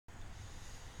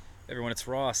Everyone, it's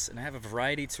Ross, and I have a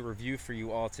variety to review for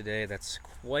you all today that's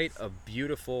quite a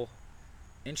beautiful,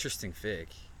 interesting fig.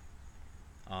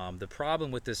 The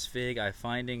problem with this fig I'm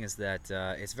finding is that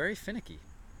it's very finicky.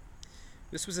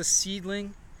 This was a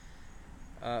seedling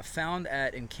found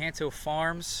at Encanto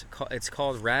Farms. It's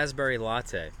called Raspberry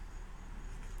Latte.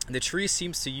 The tree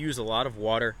seems to use a lot of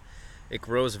water. It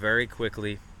grows very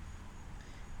quickly,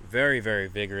 very, very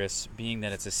vigorous, being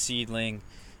that it's a seedling.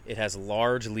 It has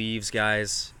large leaves,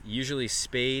 guys, usually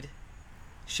spade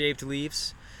shaped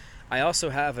leaves. I also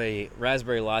have a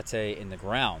raspberry latte in the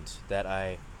ground that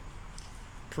I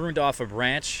pruned off a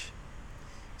branch,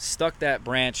 stuck that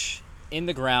branch in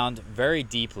the ground very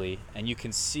deeply, and you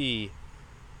can see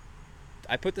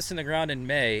I put this in the ground in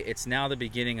May. It's now the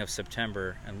beginning of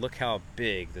September, and look how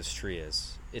big this tree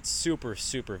is. It's super,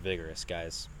 super vigorous,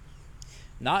 guys.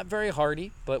 Not very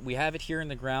hardy, but we have it here in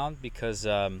the ground because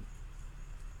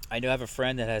I know I have a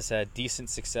friend that has had decent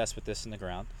success with this in the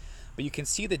ground. But you can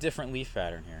see the different leaf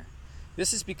pattern here.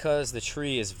 This is because the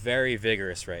tree is very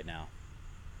vigorous right now.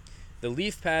 The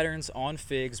leaf patterns on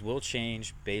figs will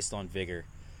change based on vigor.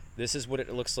 This is what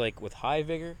it looks like with high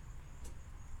vigor.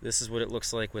 This is what it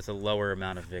looks like with a lower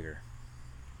amount of vigor.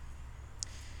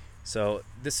 So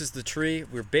this is the tree.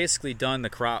 We're basically done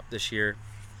the crop this year.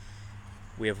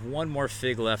 We have one more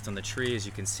fig left on the tree, as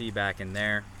you can see back in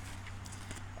there.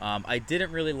 I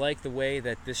didn't really like the way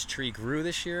that this tree grew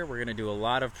this year. We're going to do a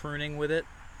lot of pruning with it.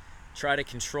 Try to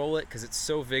control it because it's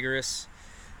so vigorous.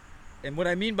 And what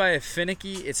I mean by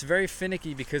finicky, it's very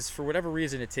finicky because for whatever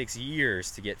reason it takes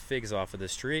years to get figs off of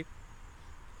this tree.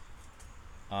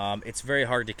 It's very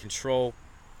hard to control.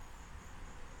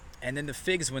 And then the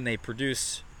figs, when they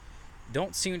produce,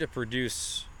 don't seem to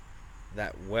produce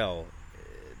that well.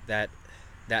 That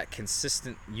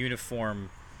consistent, uniform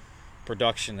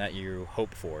production that you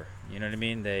hope for. You know what I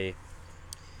mean? They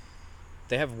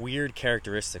have weird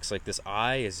characteristics. Like this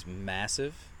eye is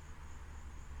massive.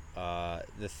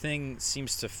 The thing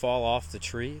seems to fall off the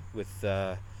tree with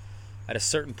at a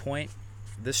certain point.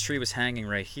 This tree was hanging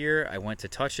right here. I went to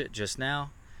touch it just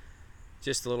now.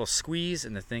 Just a little squeeze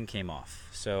and the thing came off.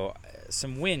 So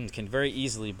some wind can very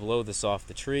easily blow this off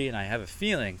the tree, and I have a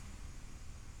feeling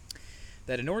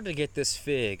that in order to get this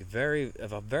fig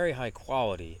of a very high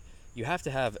quality, you have to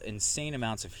have insane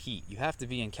amounts of heat. You have to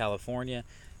be in California,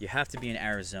 you have to be in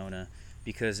Arizona,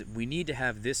 because we need to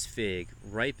have this fig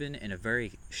ripen in a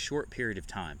very short period of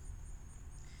time.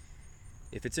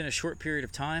 If it's in a short period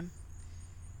of time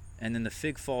and then the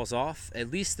fig falls off,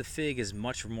 at least the fig is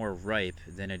much more ripe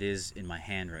than it is in my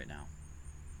hand right now.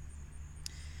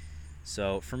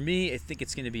 So for me, I think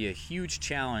it's going to be a huge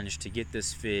challenge to get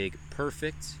this fig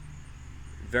perfect,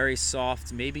 very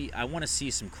soft. Maybe I want to see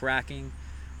some cracking.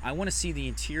 I want to see the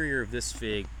interior of this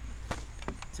fig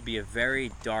to be a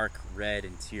very dark red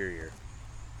interior.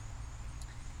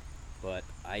 But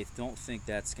I don't think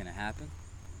that's going to happen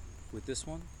with this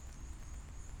one.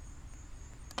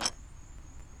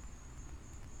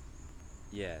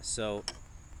 Yeah, so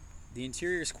the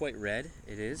interior is quite red,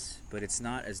 it is, but it's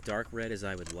not as dark red as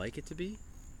I would like it to be.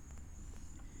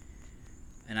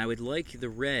 And I would like the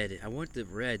red, I want the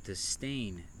red to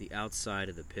stain the outside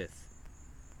of the pith.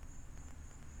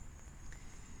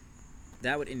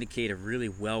 That would indicate a really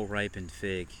well-ripened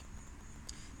fig.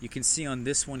 You can see on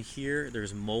this one here,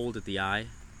 there's mold at the eye.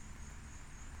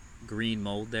 Green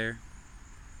mold there.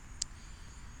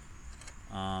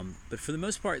 But for the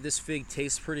most part, this fig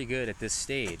tastes pretty good at this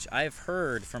stage. I've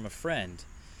heard from a friend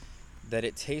that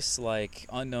it tastes like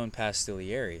unknown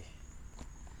pastilieri.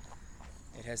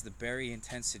 It has the berry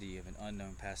intensity of an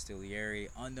unknown pastilieri.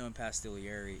 Unknown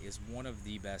pastilieri is one of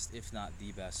the best, if not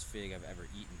the best, fig I've ever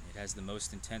eaten. It has the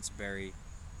most intense berry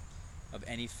of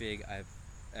any fig I've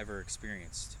ever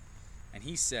experienced. And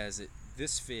he says that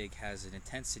this fig has an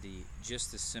intensity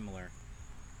just as similar,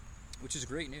 which is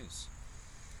great news.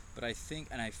 But I think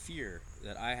and I fear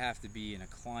that I have to be in a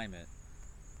climate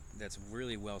that's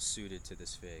really well suited to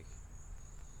this fig.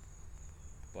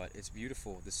 But it's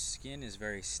beautiful. The skin is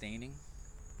very staining.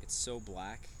 It's so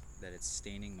black that it's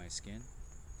staining my skin.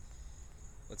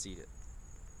 Let's eat it.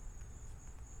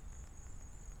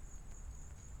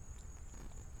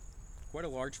 Quite a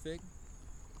large fig.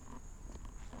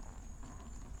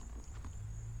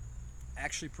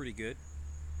 Actually pretty good.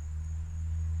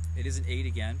 It is an 8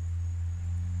 again.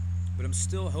 But I'm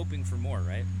still hoping for more,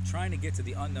 right? I'm trying to get to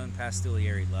the unknown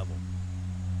pastilieri level.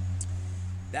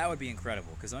 That would be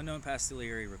incredible, because unknown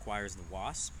pastilieri requires the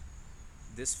wasp.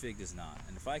 This fig does not.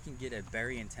 And if I can get a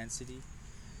berry intensity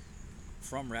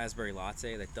from raspberry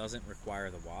latte that doesn't require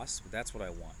the wasp, that's what I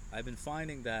want. I've been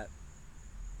finding that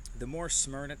the more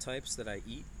Smyrna types that I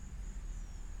eat,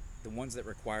 the ones that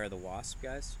require the wasp,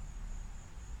 guys,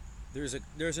 there's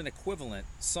an equivalent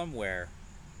somewhere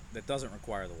that doesn't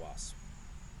require the wasp.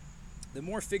 The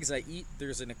more figs I eat,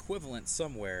 there's an equivalent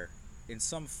somewhere in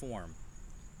some form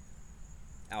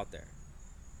out there.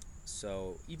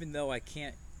 So even though I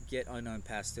can't get unknown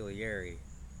pastilieri,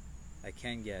 I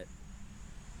can get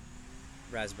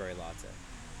raspberry latte.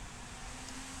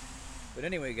 But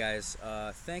anyway, guys,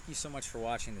 thank you so much for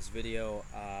watching this video.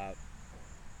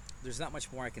 There's not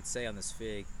much more I can say on this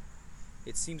fig.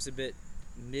 It seems a bit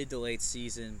mid to late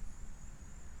season.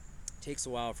 Takes a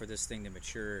while for this thing to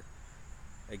mature.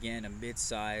 Again, a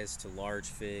mid-sized to large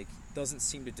fig. Doesn't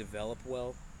seem to develop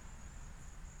well.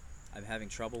 I'm having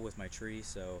trouble with my tree,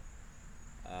 so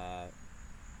I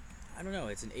don't know.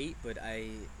 It's an 8, but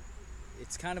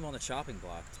it's kind of on the chopping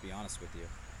block, to be honest with you.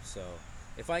 So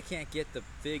if I can't get the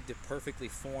fig to perfectly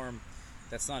form,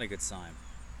 that's not a good sign.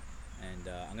 And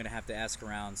I'm gonna have to ask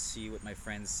around, see what my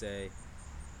friends say,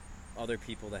 other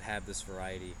people that have this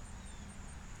variety.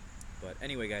 But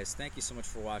anyway, guys, thank you so much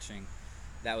for watching.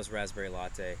 That was Raspberry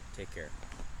Latte. Take care.